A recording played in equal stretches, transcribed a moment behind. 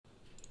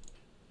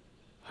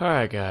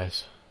Alright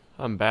guys,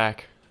 I'm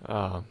back.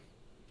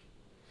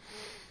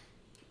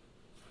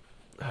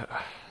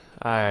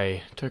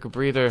 I took a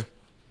breather,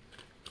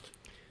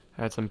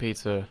 had some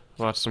pizza,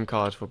 watched some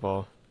college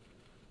football,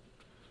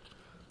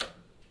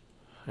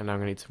 and now I'm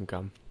gonna eat some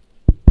gum.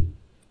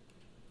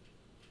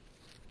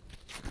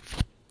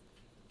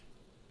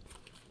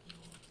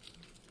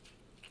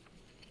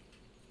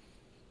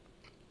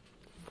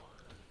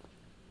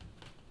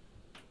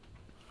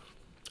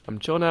 I'm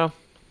chill now.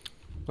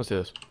 Let's do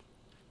this.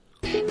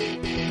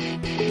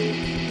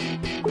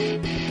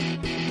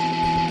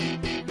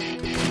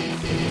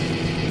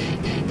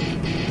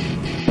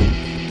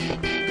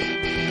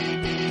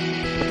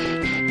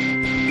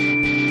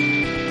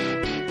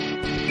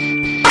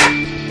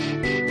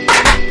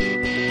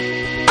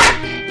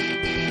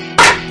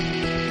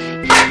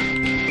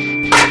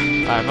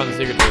 I found the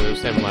secret to the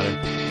salmon ladder.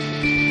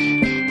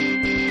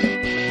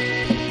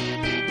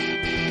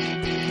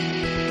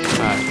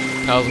 Alright,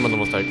 that was a mental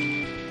mistake.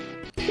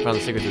 Found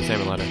the secret to the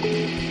salmon ladder.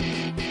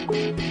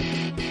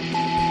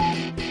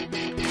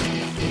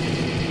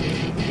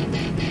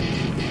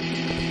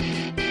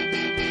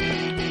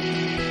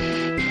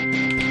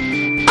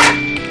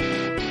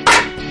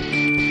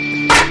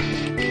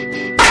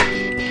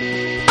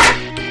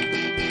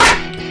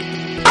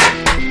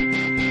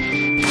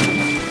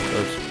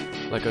 Oops,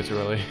 let go too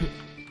early.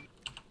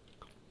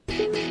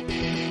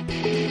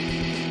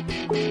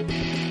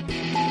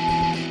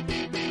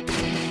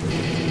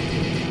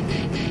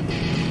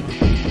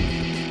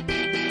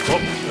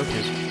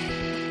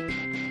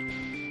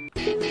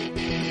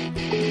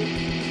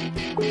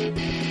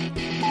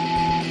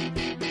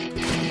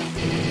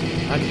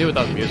 I can do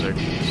without the music,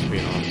 just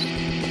being honest.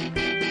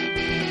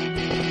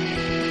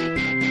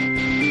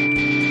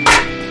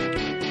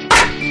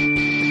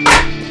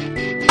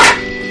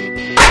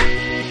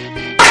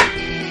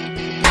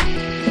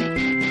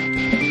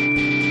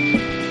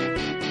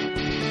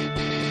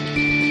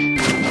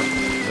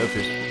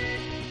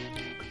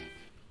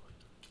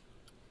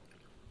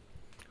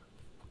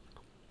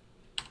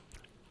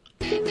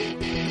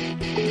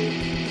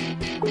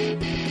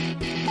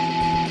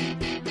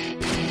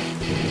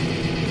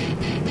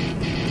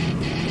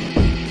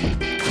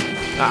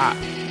 Ah.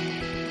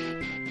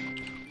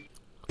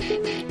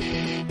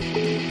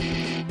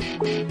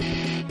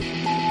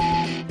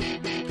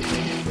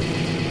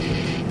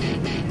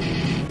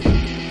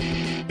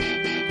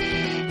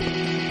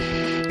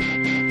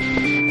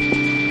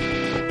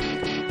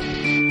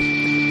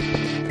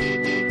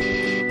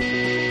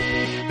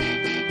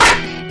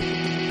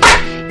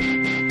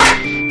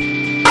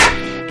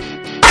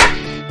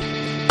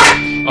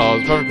 Oh,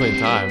 it's perfectly in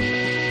time.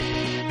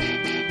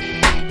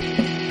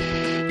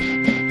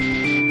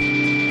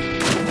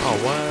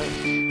 What?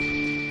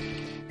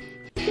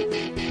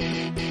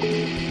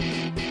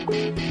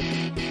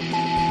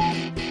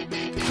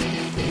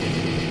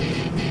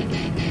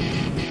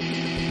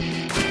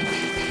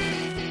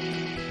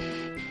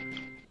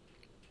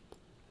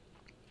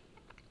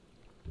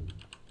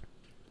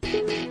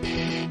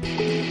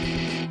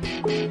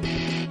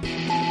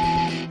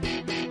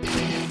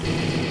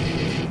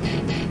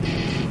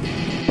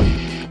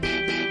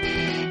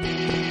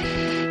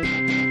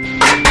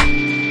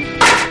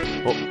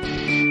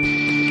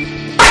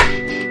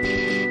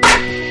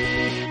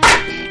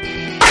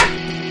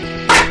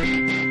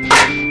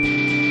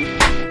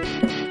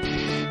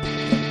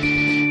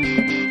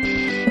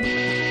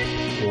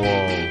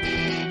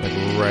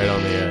 Right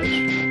on the edge.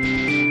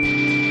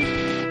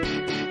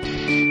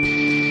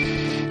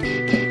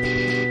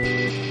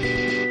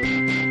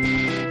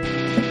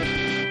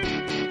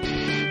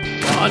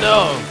 Oh no!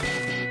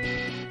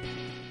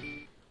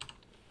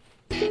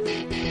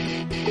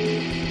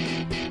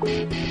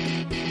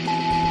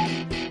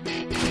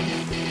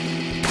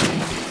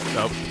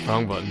 Nope,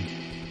 wrong button.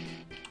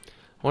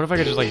 I wonder if I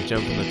could just like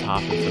jump from the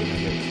top and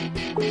something.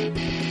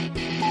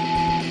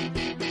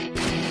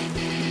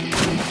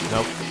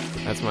 Nope.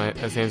 That's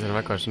the answer to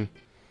my question.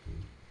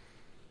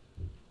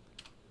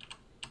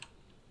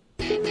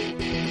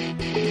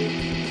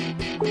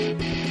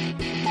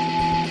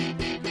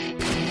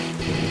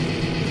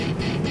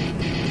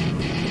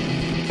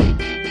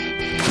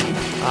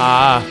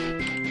 Ah.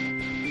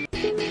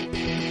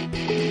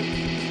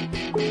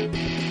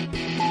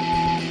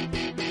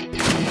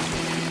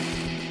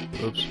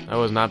 Oops, I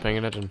was not paying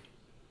attention.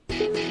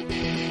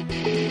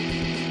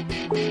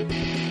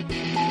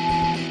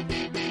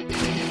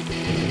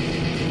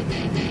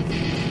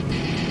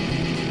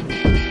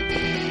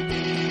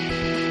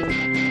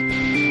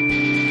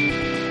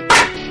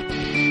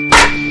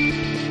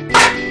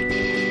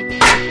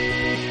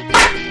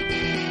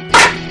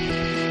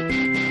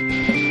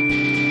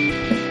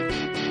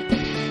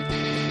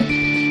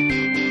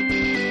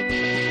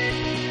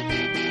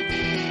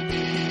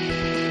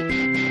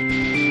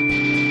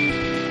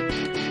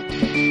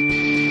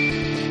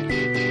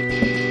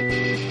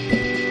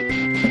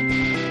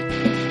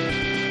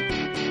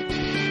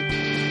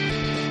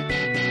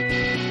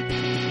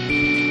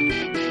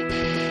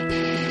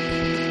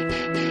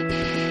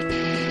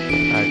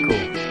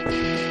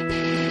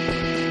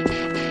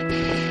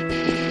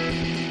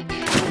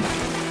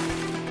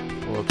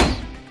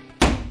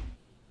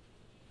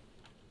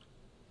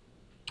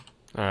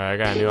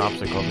 got a new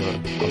obstacle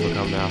to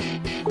overcome now.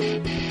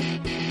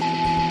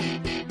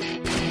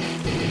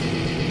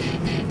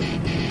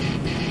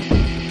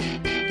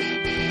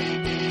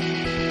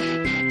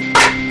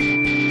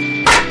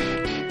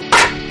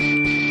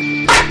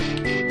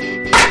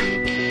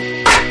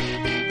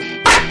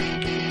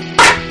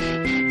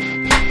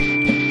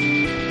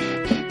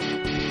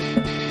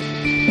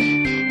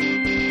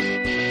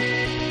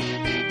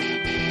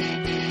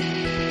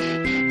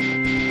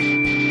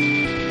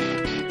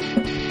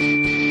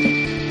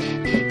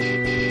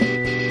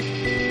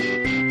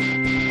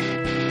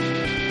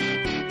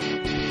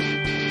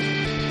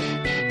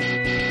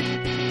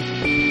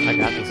 I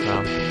got this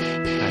now.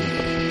 Kind of.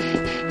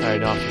 Alright,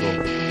 no obstacle.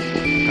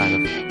 Kind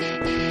of.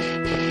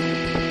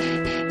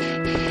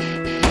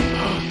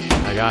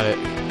 I got it.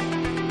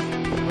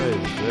 What is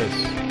this?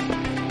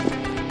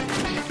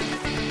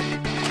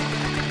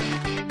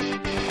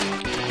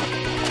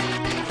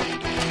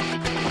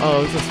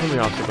 Oh, it's a swimming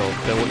obstacle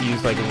that we'll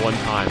use like one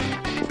time.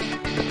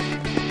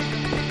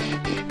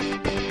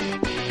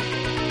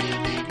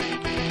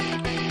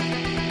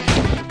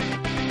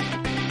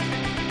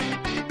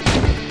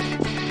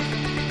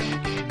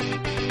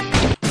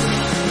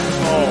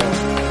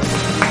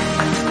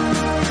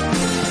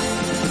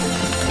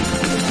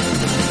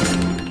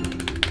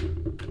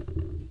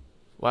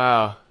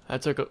 Wow,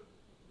 that took a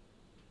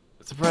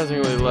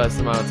surprisingly less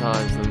amount of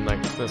times than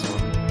like this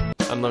one.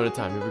 Unlimited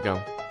time, here we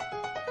go.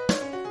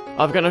 Oh,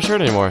 I've got no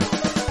shirt anymore.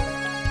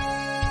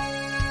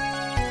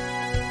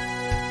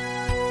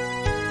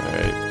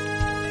 Alright.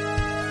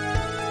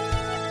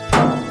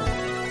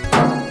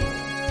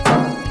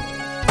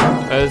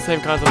 The same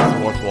concept as the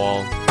warped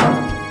wall.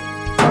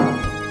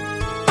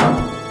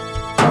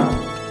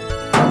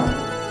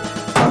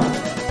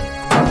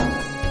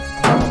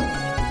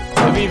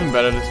 It'd be even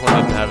better if this one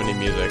didn't have any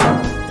music.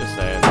 Just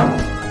saying.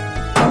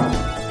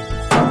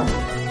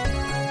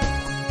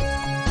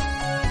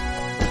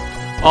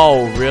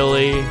 Oh,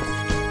 really?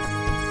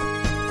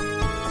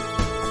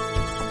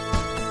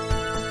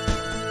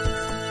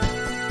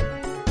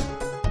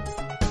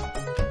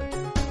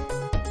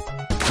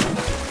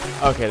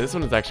 Okay, this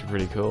one is actually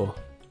pretty cool.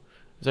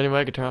 Is there any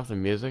way I could turn off the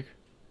music?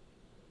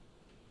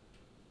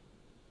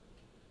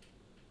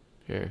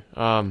 Here,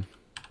 go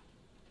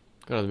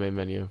to the main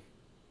menu.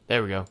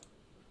 There we go.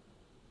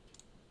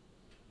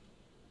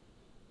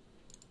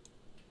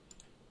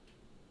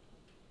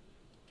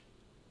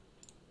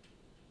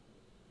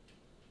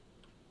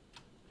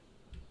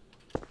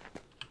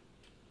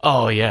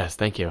 Oh, yes,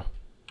 thank you.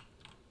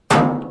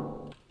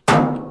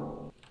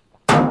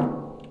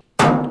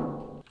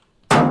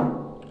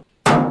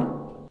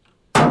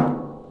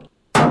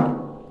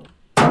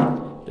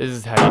 This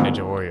is how you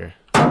Ninja Warrior.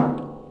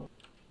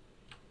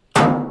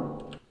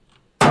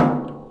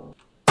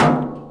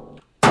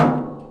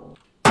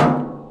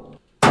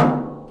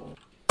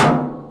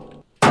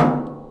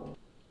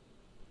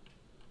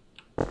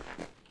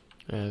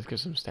 Yeah, let's get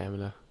some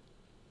stamina.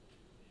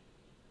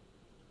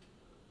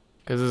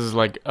 Because this is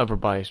like upper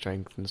body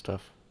strength and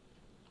stuff.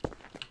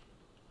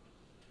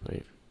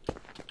 Wait.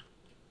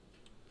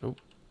 Nope.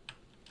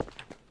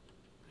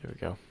 There we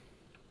go.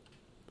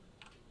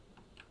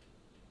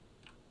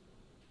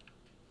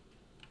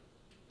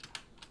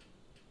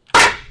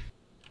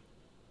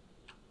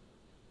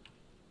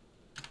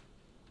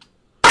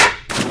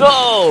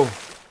 No!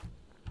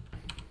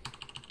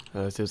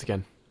 Let's do this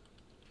again.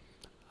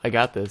 I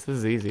got this. This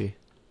is easy.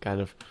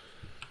 Kind of.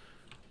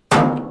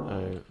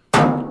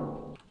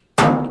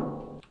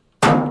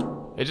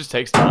 It just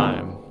takes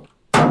time.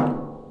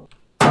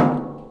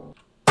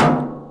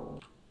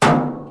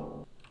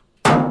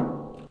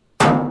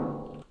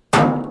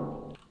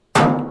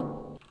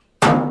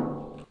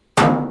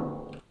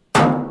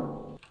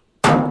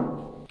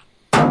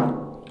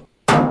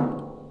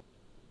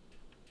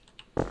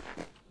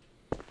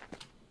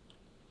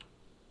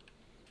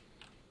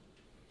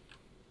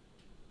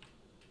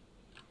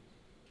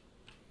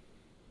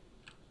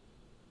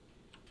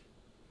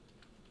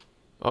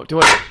 Oh, do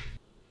it.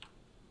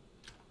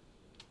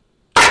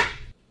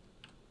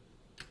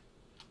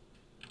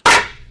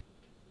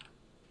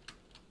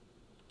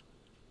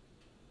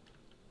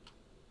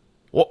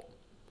 Whoa.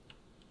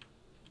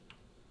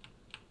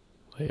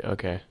 Wait,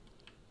 okay.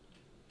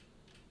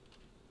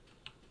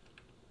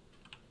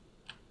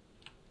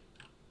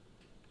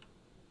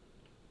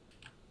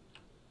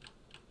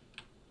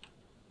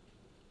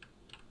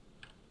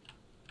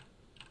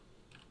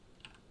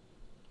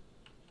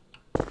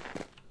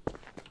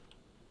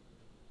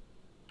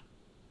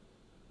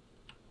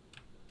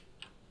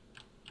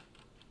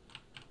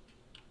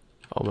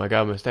 Oh my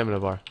god, my stamina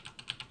bar.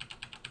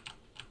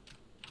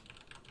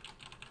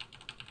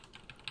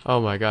 Oh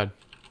my god.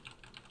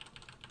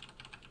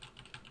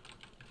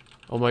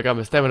 Oh my god,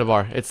 my stamina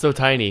bar. It's so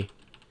tiny.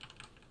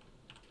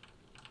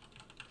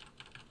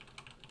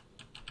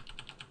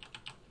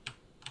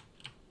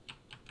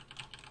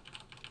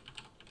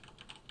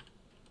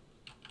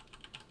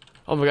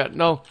 Oh my god,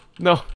 no, no,